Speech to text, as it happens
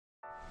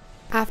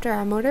After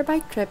our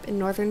motorbike trip in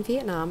northern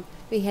Vietnam,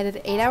 we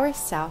headed 8 hours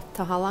south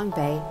to Long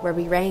Bay, where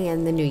we rang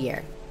in the new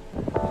year.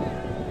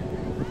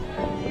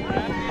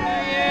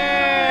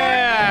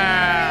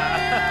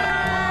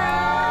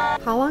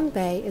 Long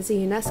Bay is a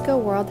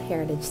UNESCO World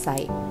Heritage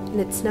Site, and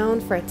it's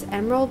known for its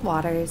emerald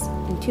waters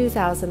and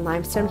 2,000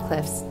 limestone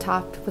cliffs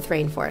topped with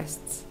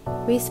rainforests.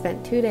 We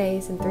spent 2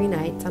 days and 3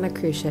 nights on a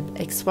cruise ship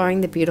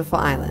exploring the beautiful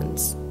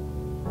islands.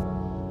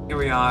 Here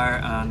we are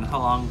on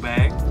Long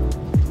Bay.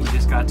 We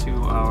just got to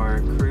our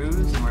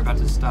cruise and we're about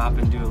to stop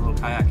and do a little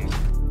kayaking.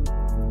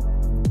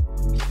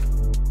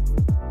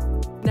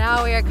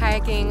 Now we are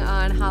kayaking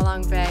on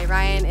Long Bay.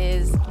 Ryan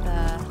is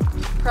the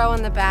pro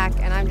in the back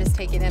and I'm just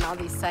taking in all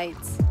these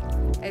sights.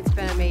 It's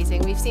been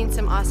amazing. We've seen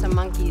some awesome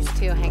monkeys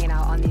too hanging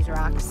out on these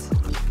rocks.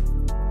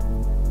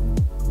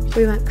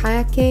 We went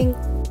kayaking.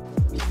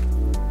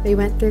 We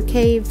went through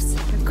caves.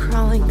 We're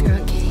crawling through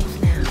a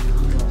cave now.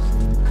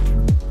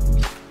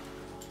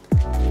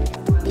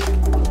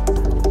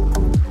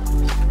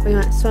 We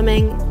went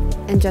swimming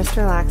and just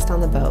relaxed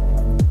on the boat.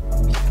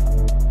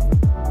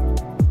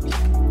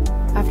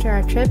 After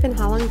our trip in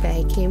Long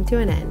Bay came to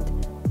an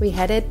end, we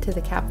headed to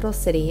the capital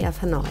city of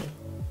Hanoi.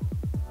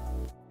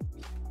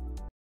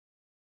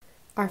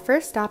 Our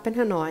first stop in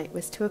Hanoi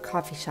was to a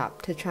coffee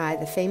shop to try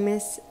the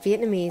famous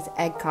Vietnamese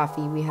egg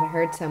coffee we had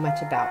heard so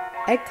much about.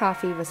 Egg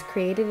coffee was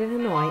created in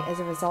Hanoi as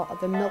a result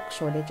of a milk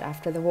shortage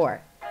after the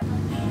war.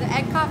 The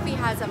egg coffee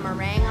has a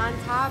meringue on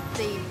top.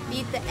 They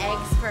beat the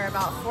eggs for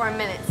about 4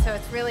 minutes, so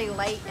it's really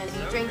light and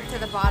you drink to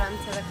the bottom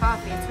to the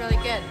coffee. It's really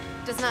good.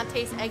 It does not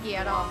taste eggy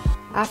at all.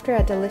 After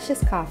a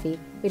delicious coffee,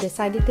 we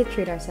decided to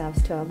treat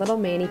ourselves to a little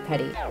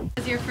mani-pedi. What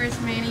was your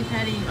first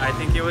mani-pedi? I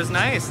think it was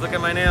nice. Look at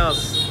my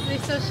nails. They're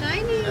so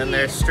shiny. And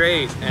they're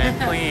straight and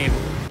clean.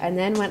 And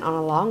then went on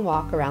a long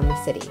walk around the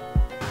city.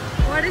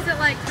 What is it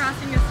like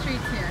crossing the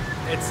streets here?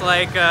 It's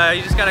like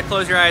you just gotta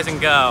close your eyes and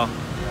go.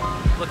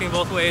 Looking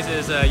both ways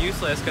is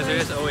useless because they're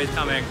just always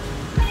coming.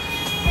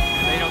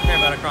 And they don't care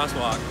about a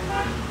crosswalk.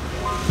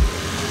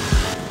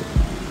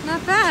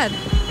 Not bad.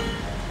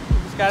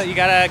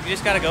 You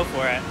just gotta go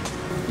for it.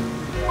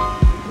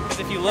 Because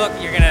if you look,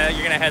 you're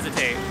gonna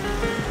hesitate.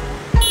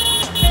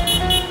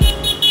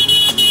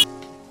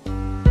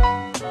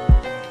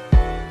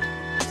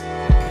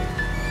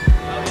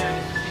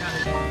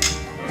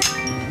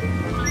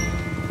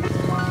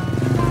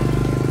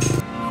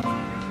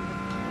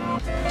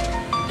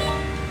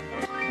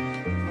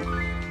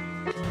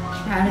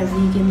 We're at a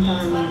vegan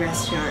banh mi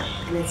restaurant,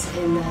 and it's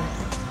in the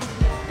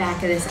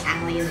back of this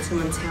alley in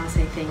someone's house,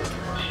 I think.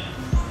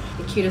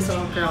 The cutest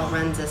little girl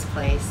runs this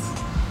place.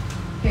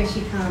 Here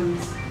she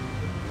comes.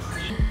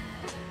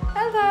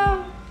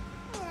 Hello.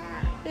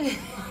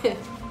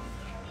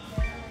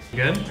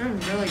 Good?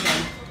 Really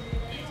good.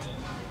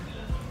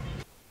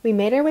 We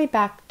made our way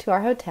back to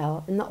our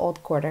hotel in the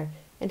Old Quarter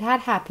and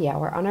had happy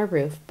hour on our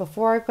roof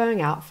before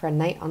going out for a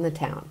night on the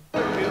town.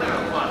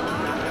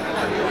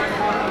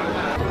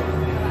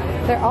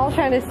 They're all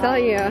trying to sell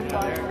you.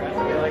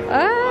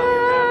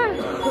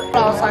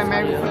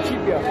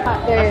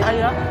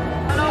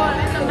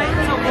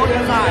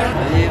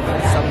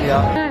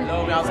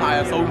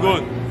 So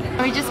good.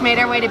 We just made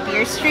our way to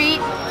Beer Street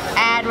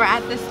and we're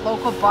at this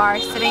local bar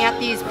sitting at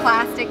these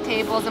plastic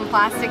tables and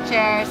plastic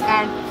chairs,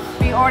 and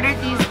we ordered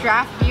these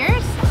draft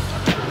beers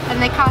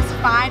and they cost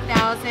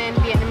 5,000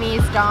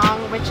 Vietnamese dong,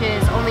 which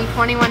is only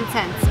 21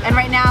 cents. And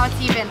right now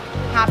it's even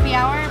happy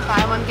hour,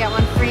 buy one get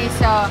one free,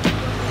 so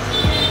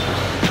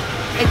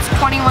it's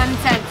 21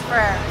 cents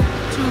for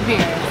 2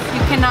 beers.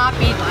 You cannot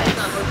beat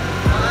this.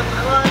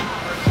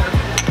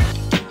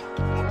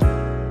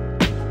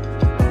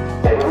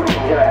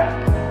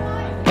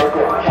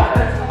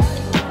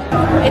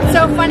 It's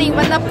so funny,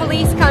 when the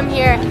police come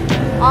here,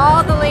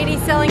 all the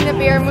ladies selling the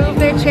beer move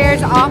their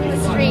chairs off the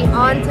street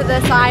onto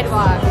the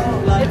sidewalk.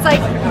 It's like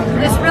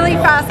this really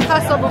fast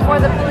hustle before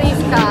the police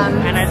come.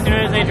 And as soon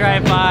as they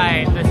drive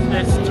by,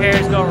 the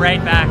chairs go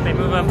right back. They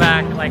move them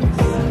back like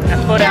a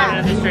foot out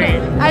into the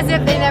street. As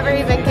if they never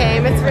even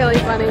came. It's really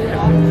funny.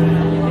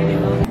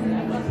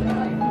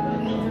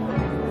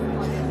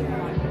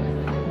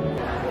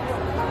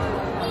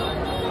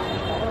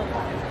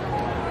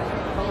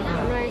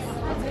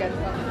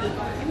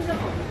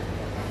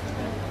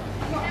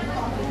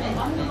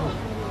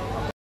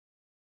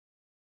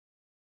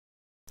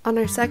 On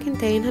our second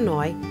day in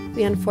Hanoi,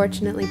 we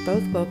unfortunately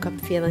both woke up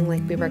feeling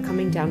like we were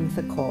coming down with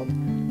a cold.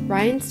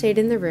 Ryan stayed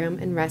in the room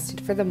and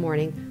rested for the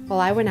morning while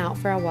I went out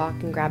for a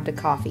walk and grabbed a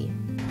coffee.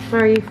 How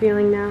are you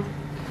feeling now?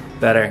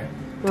 Better.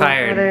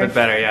 Tired, but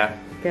better, yeah.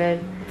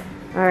 Good.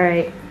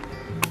 Alright.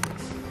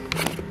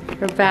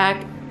 We're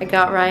back. I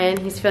got Ryan.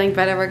 He's feeling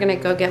better. We're gonna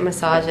go get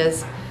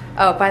massages.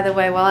 Oh, by the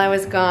way, while I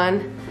was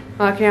gone,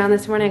 walking around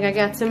this morning, I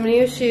got some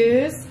new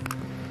shoes.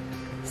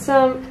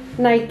 Some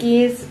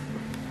Nikes.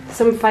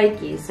 Some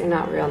Fikes. They're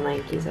not real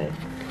Nikes.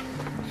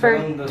 For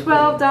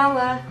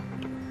 $12.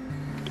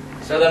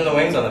 Show them the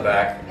wings on the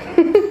back.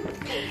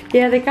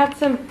 Yeah, they got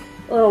some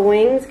little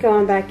wings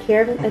going back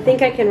here. I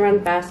think I can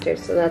run faster,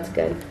 so that's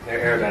good.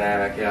 They're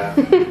aerodynamic, yeah.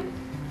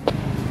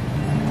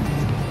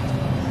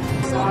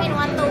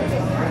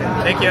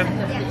 Thank you.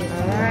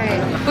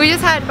 Alright. We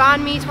just had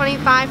banh mi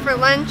 25 for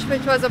lunch,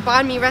 which was a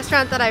banh mi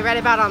restaurant that I read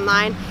about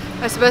online.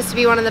 It was supposed to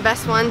be one of the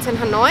best ones in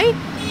Hanoi.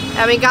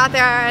 And we got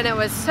there and it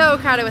was so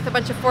crowded with a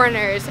bunch of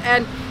foreigners.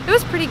 And it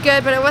was pretty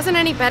good, but it wasn't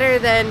any better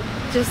than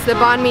just the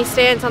banh mi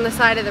stands on the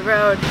side of the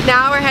road.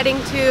 Now we're heading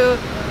to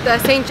the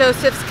St.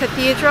 Joseph's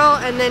Cathedral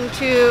and then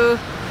to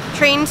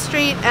Train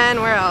Street and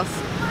where else?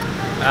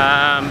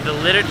 The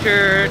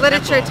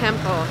Literature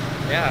Temple.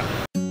 Yeah.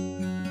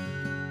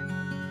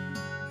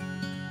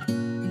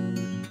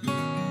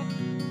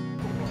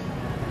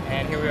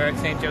 And here we are at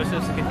St.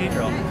 Joseph's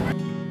Cathedral.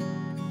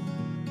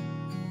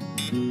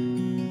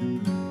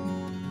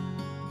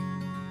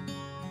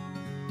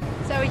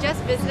 So we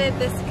just visited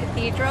this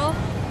cathedral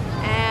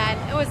and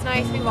it was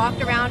nice. We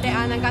walked around it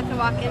and then got to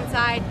walk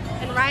inside.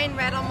 And Ryan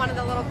read on one of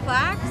the little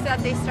plaques that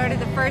they started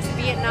the first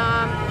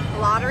Vietnam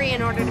lottery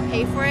in order to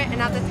pay for it.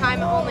 And at the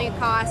time it only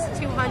cost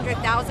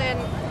 200,000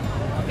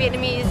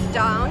 Vietnamese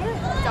dong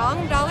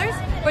dollars,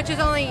 which is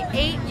only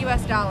 $8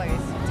 US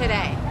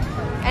today.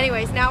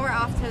 Anyways, now we're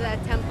off to the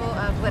Temple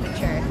of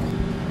Literature.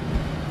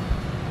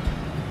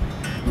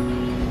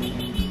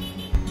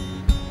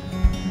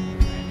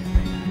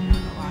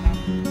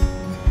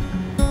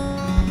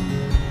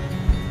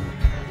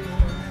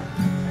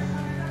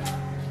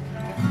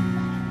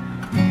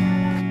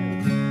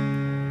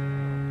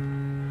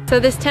 So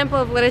this Temple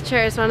of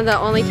Literature is one of the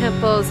only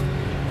temples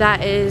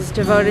that is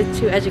devoted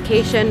to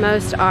education.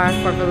 Most are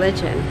for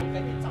religion.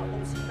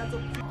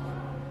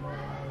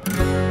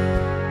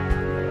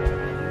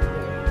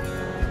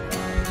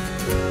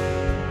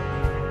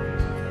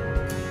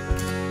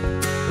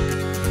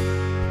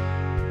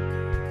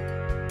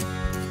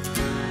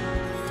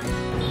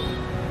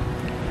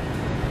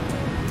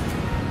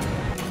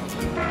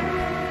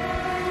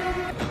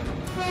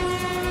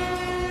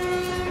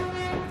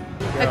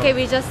 Okay,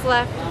 we just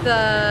left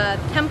the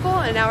temple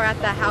and now we're at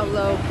the Hao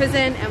Lo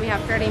prison and we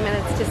have 30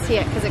 minutes to see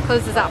it because it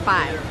closes at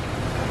 5.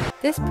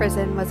 This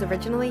prison was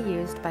originally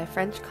used by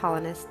French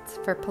colonists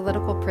for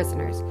political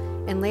prisoners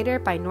and later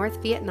by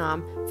North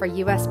Vietnam for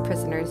U.S.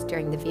 prisoners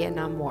during the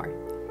Vietnam War.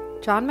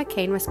 John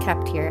McCain was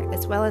kept here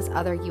as well as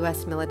other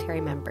U.S.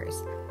 military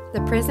members.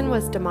 The prison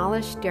was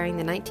demolished during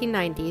the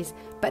 1990s,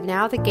 but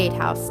now the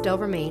gatehouse still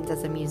remains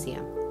as a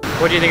museum.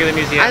 What do you think of the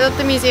museum? I thought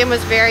the museum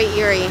was very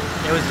eerie.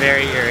 It was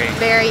very eerie.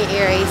 Very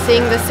eerie.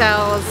 Seeing the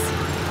cells,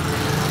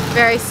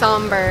 very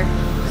somber,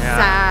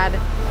 sad.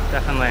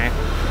 Definitely.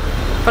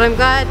 But I'm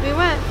glad we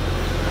went.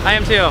 I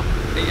am too.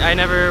 I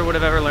never would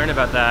have ever learned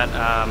about that.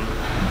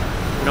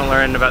 We don't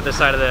learn about this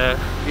side of the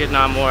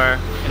Vietnam War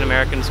in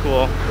American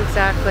school.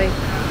 Exactly.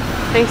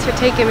 Thanks for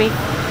taking me.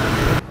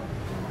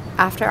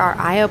 After our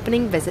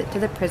eye-opening visit to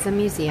the prison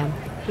museum,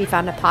 we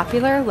found a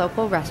popular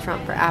local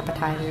restaurant for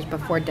appetizers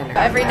before dinner.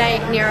 Every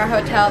night near our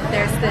hotel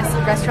there's this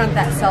restaurant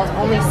that sells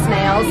only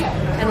snails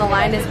and the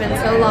line has been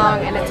so long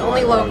and it's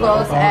only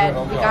locals and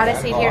we got a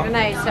seat here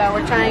tonight, so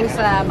we're trying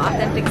some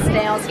authentic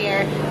snails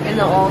here in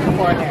the old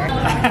quarter.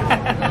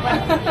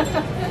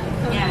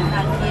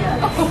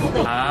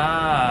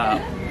 Ah.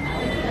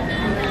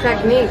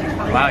 Technique.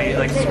 Wow, you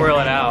like swirl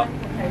it out.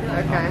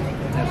 Okay.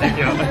 Yeah, thank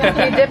you.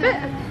 Can you dip it?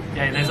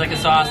 Yeah, there's like a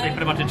sauce, they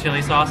put a bunch of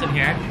chili sauce in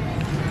here.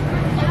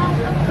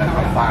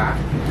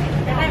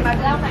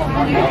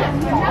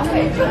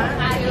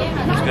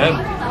 It's good.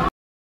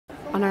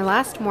 On our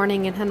last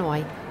morning in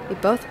Hanoi, we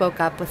both woke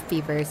up with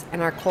fevers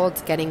and our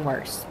colds getting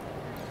worse.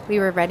 We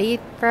were ready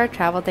for our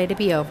travel day to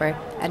be over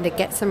and to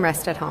get some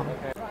rest at home.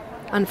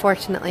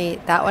 Unfortunately,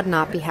 that would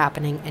not be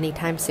happening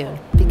anytime soon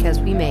because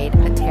we made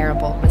a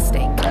terrible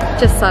mistake.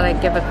 Just thought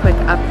I'd give a quick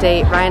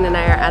update. Ryan and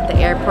I are at the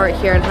airport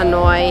here in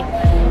Hanoi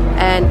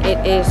and it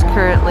is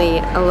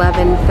currently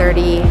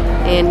 11:30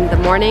 in the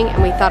morning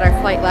and we thought our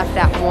flight left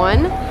at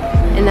 1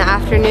 in the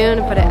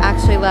afternoon, but it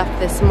actually left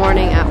this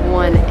morning at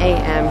 1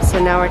 a.m. So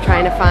now we're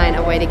trying to find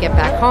a way to get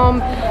back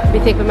home. We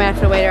think we might have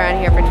to wait around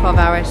here for 12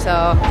 hours,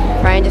 so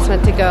Ryan just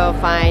went to go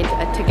find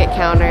a ticket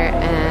counter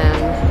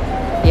and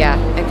yeah,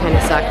 it kind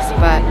of sucks,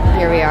 but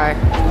here we are.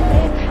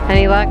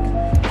 Any luck?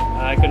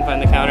 I couldn't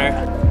find the counter.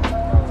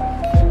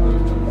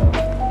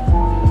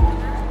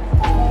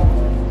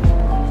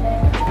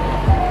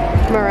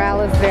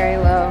 Morale is very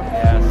low.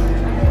 Yes.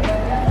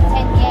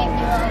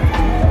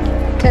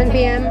 10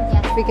 p.m.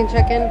 We can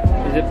check in.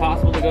 Is it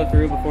possible to go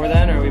through before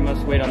then, or we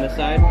must wait on this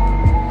side?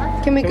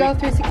 Can we go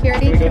through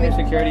security? Can we go through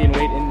security and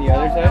wait in the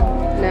other side?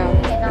 No.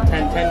 At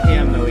 10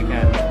 p.m. though we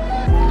can.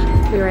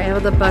 We were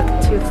able to book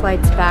 2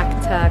 flights back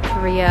to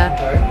Korea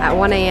at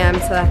 1 a.m.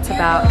 so that's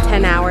about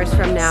 10 hours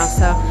from now.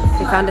 So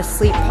we found a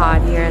sleep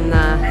pod here in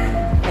the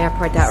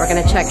airport that we're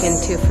going to check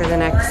into for the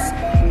next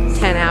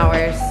 10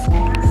 hours.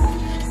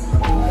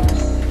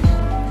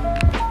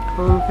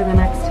 Home for the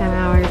next 10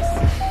 hours.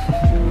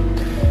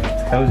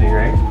 It's cozy,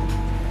 right?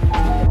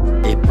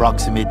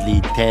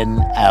 Approximately 10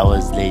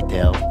 hours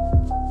later.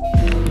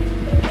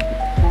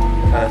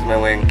 That's my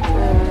wing.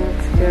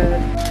 That's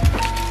good.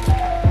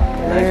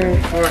 Nice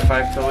before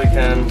 5 till we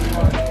can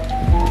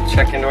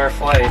check into our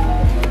flight.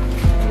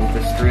 And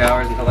just 3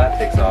 hours until that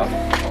takes off.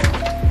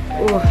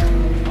 Ooh.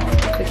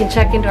 We can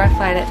check into our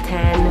flight at 10,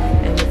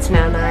 and it's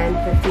now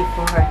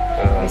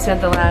 9:54. We spent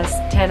the last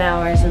 10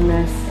 hours in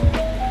this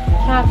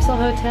capsule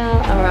hotel,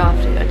 and we're off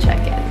to go check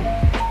in.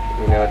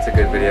 You know it's a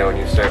good video when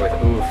you start with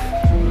oof.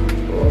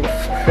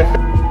 Oof.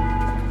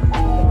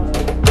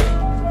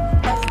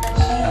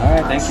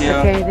 Alright, thank you.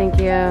 Okay, thank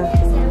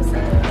you.